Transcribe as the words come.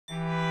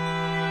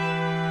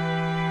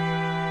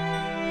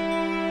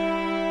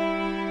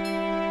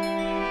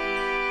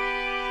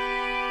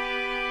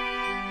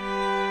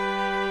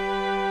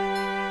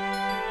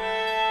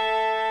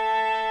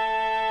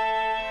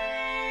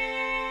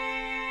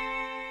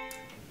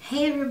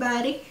Hey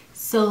everybody,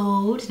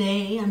 so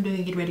today I'm doing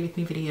a get ready with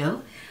me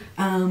video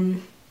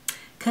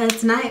cause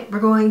tonight we're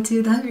going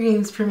to the Hunger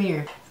Games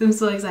premiere. So I'm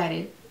so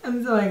excited.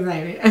 I'm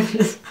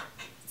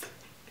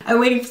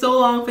waiting so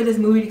long for this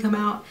movie to come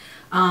out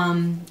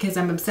because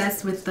I'm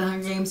obsessed with the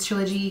Hunger Games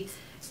trilogy,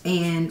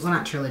 and well,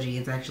 not trilogy,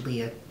 it's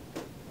actually a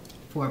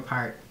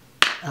 4-part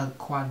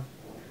quad,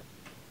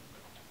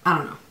 I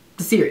don't know,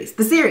 the series,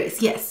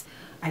 yes.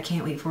 I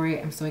can't wait for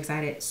it. I'm so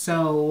excited.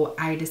 So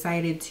I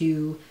decided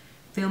to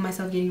film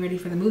myself getting ready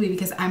for the movie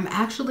because I'm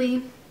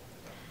actually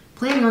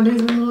planning on doing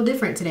something a little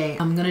different today.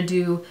 I'm gonna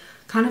do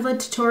kind of a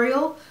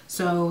tutorial,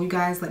 so you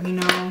guys let me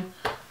know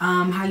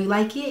how you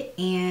like it,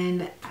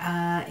 and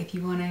if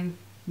you want to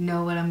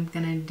know what I'm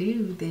gonna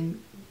do,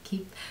 then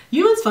keep.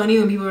 You know what's funny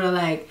when people are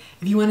like,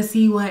 if you want to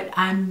see what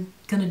I'm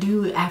gonna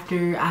do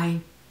after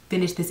I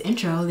finish this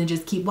intro, then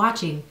just keep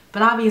watching.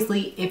 But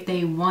obviously if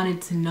they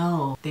wanted to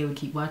know, they would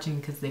keep watching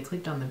because they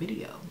clicked on the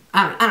video.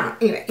 I don't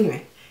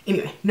know.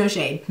 Anyway, no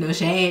shade.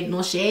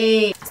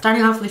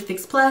 Starting off with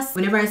Fix Plus.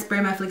 Whenever I spray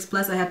my Fix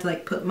Plus, I have to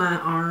like put my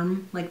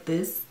arm like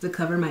this to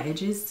cover my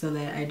edges so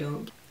that I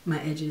don't get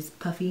my edges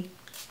puffy.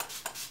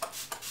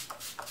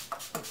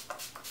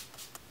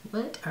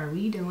 What are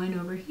we doing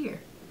over here?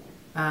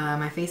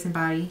 My Face and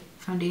Body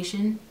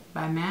Foundation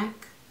by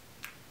MAC.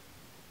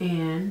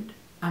 And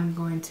I'm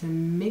going to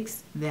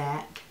mix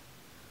that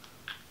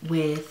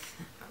with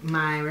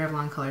my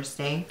Revlon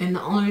Colorstay. And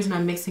the only reason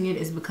I'm mixing it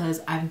is because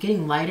I'm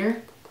getting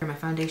lighter. My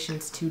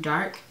foundation's too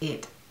dark,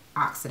 it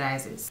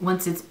oxidizes.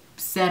 Once it's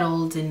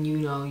settled and you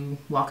know, you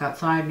walk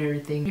outside and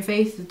everything, your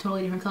face is a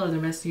totally different color than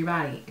the rest of your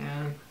body.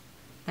 And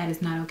that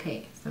is not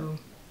okay. So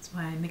that's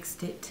why I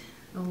mixed it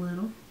a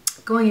little.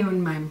 Going in with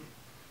my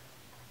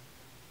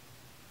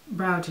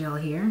brow gel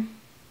here.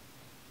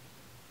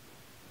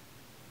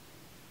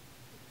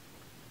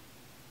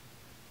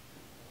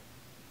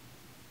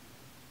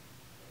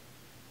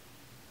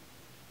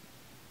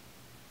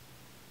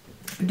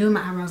 I'm doing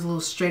my eyebrows a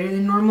little straighter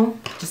than normal,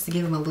 just to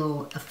give them a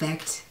little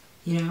effect,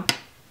 you know?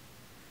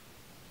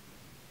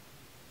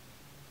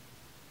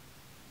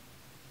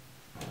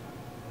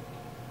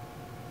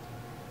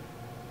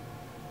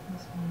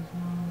 This one's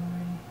long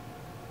already.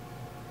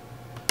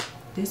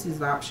 This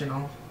is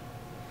optional,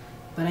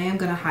 but I am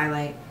gonna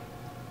highlight.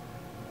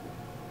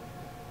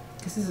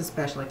 This is a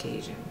special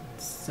occasion,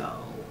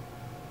 so.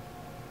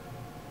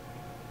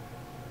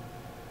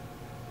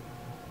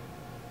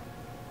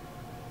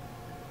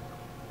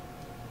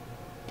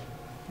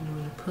 I'm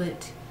going to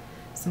put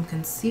some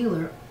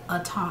concealer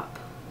atop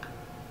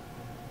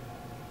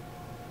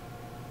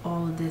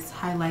all of this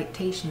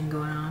highlightation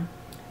going on.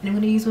 And I'm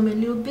going to use one of my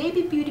little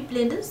baby beauty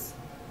blenders.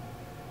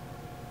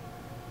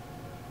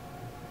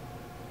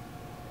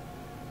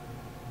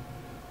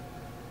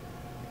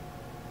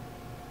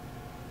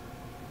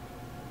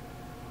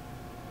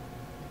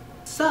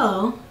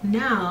 So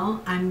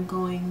now I'm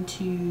going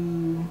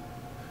to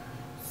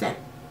set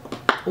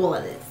all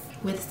of this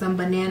with some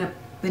banana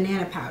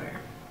powder.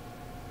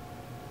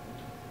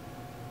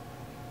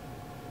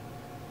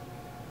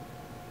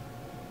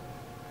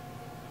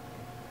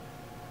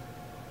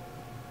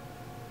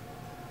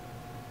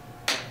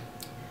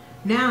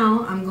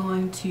 Now I'm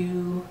going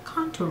to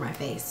contour my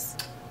face.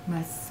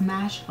 My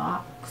Smashbox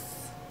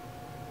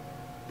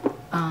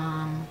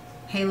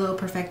Halo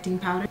Perfecting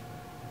Powder.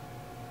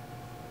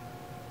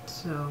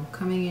 So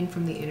coming in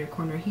from the inner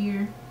corner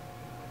here,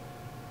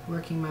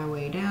 working my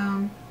way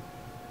down.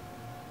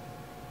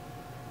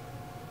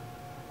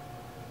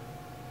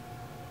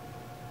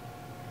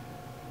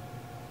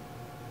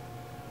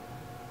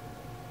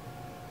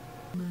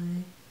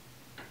 My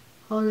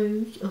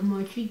hollows of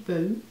my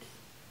cheekbones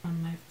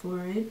on my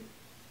forehead.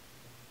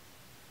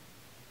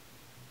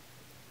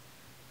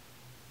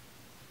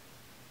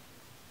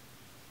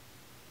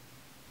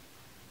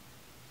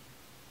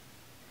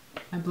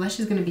 My blush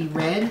is going to be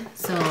red,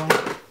 so I'm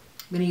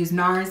going to use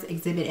NARS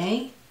Exhibit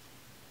A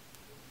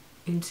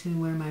into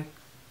where my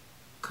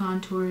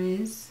contour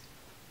is.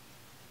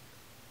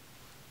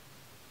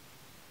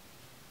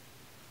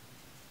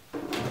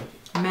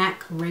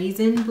 MAC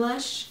Raisin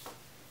Blush,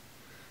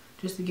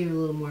 just to give it a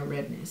little more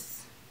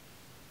redness.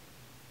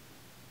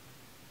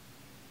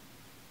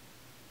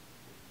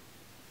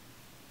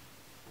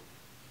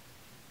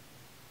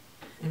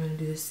 I'm going to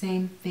do the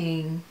same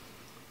thing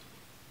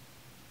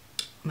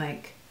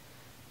like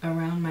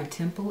around my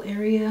temple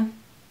area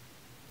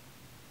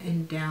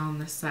and down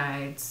the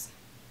sides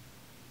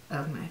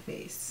of my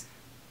face.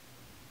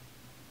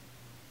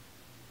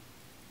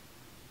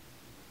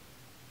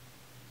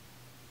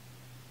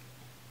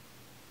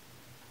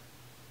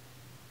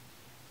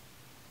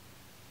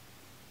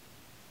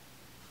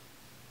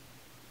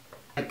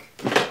 Like,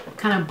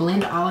 kind of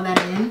blend all of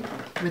that in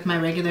with my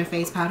regular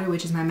face powder,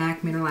 which is my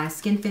MAC Mineralized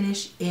Skin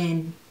Finish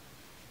in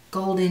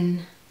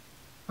golden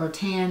or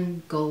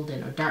tan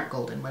golden or dark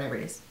golden, whatever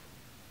it is.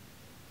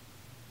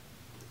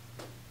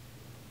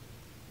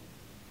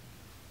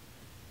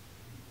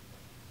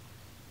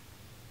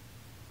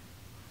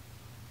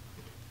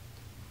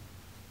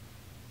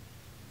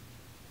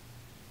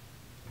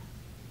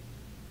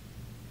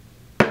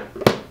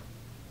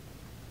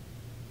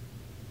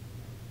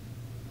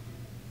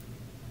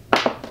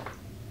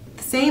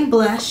 same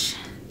blush,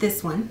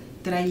 this one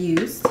that I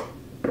used.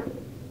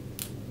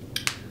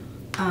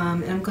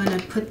 And I'm going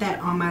to put that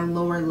on my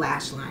lower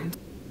lash line.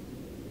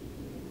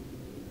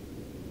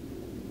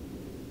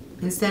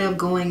 Instead of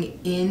going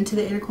into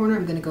the inner corner,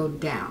 I'm going to go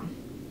down.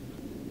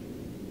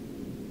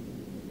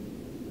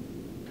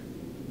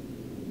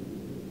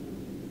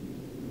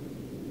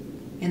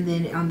 And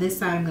then on this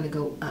side, I'm going to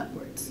go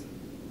upwards.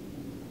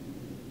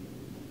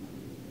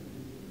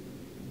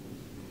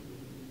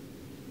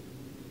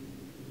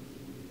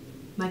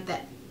 Like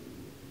that.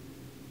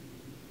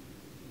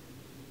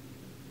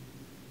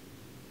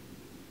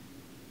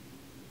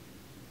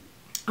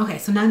 Okay,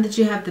 so now that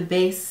you have the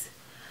base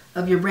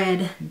of your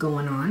red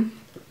going on,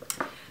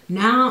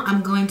 now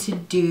I'm going to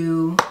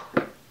do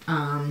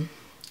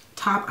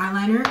top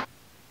eyeliner.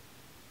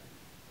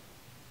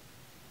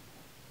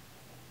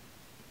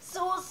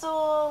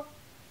 So.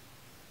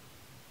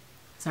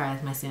 Sorry,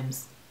 that's my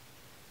Sims.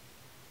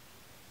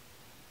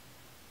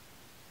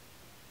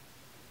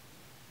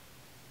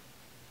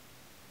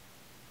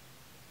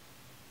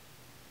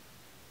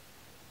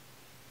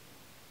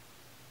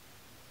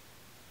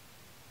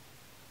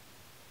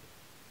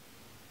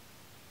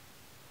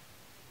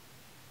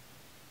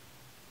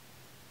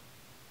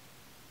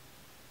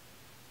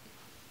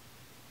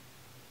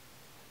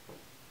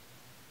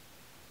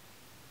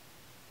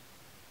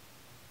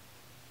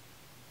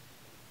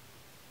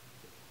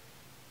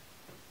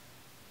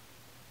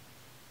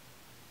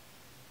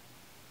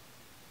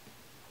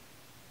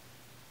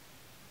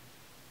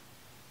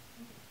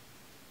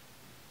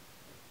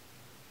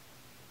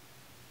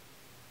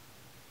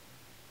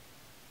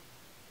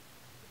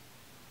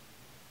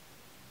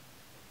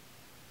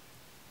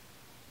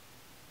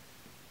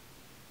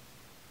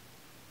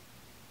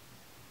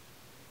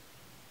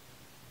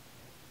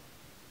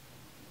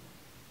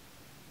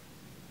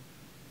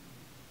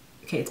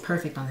 Okay, it's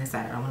perfect on this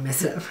side. I don't want to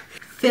mess it up.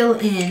 Fill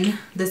in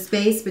the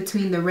space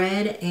between the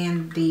red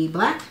and the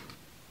black.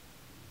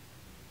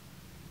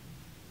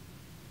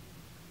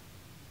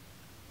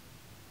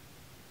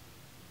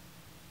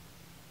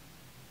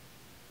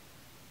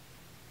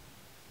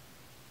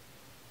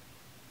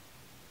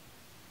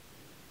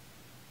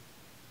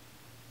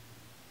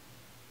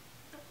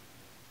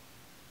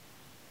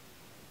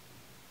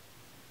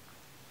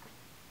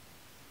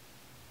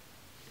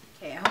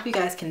 Okay, I hope you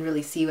guys can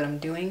really see what I'm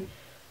doing,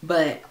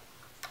 but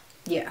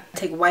yeah,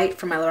 take white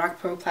from my Lorac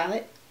Pro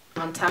palette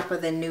on top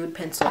of the nude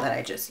pencil that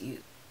I just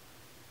used.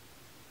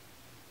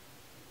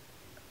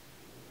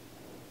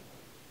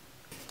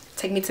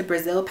 Take me to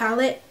Brazil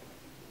palette.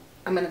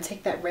 I'm gonna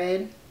take that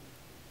red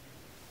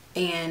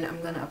and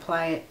I'm gonna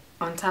apply it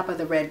on top of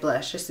the red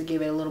blush just to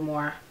give it a little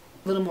more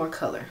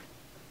color.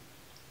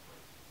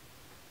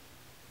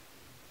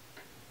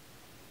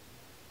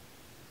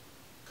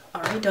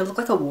 All right, do I look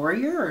like a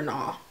warrior or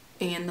not?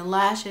 And the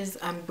lashes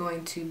I'm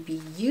going to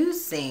be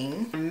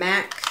using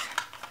MAC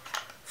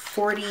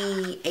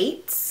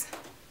 48s.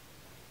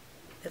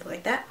 They look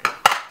like that.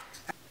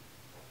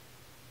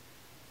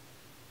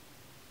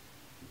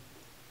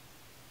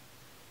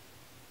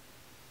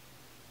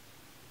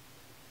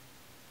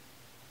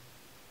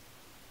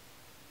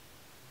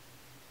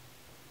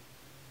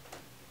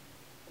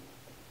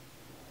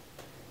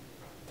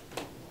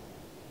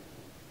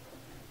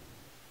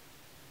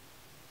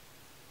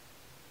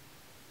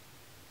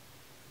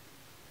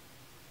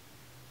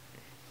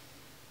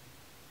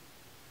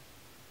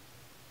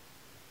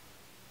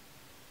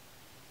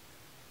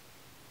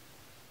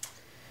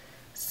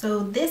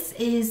 So this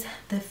is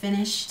the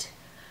finished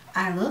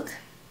eye look.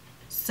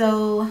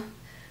 So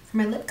for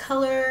my lip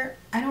color,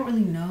 I don't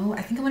really know.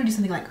 I think I want to do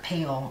something like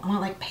pale. I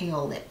want like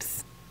pale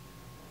lips.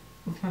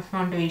 With my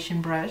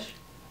foundation brush.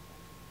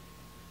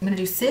 I'm going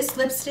to do Siss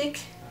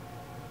lipstick.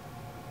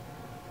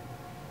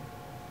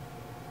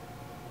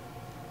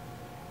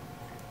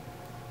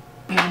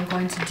 And I'm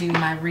going to do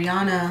my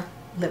Rihanna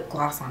lip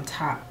gloss on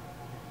top.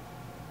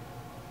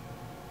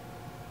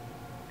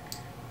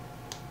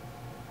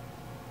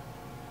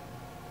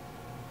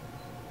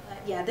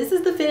 Yeah, this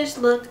is the finished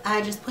look.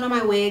 I just put on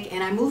my wig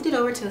and I moved it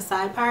over to the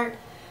side part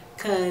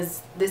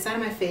because this side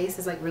of my face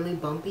is like really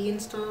bumpy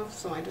and stuff,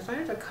 so I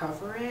decided to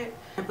cover it.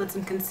 I put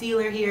some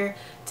concealer here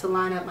to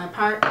line up my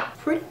part.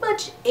 Pretty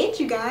much it,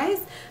 you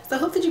guys. So I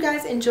hope that you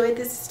guys enjoyed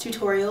this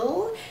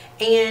tutorial,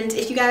 and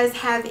if you guys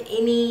have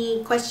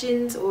any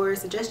questions or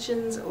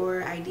suggestions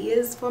or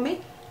ideas for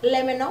me,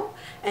 let me know.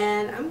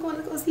 And I'm going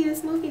to go see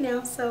this movie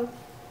now, so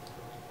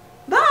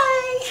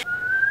bye!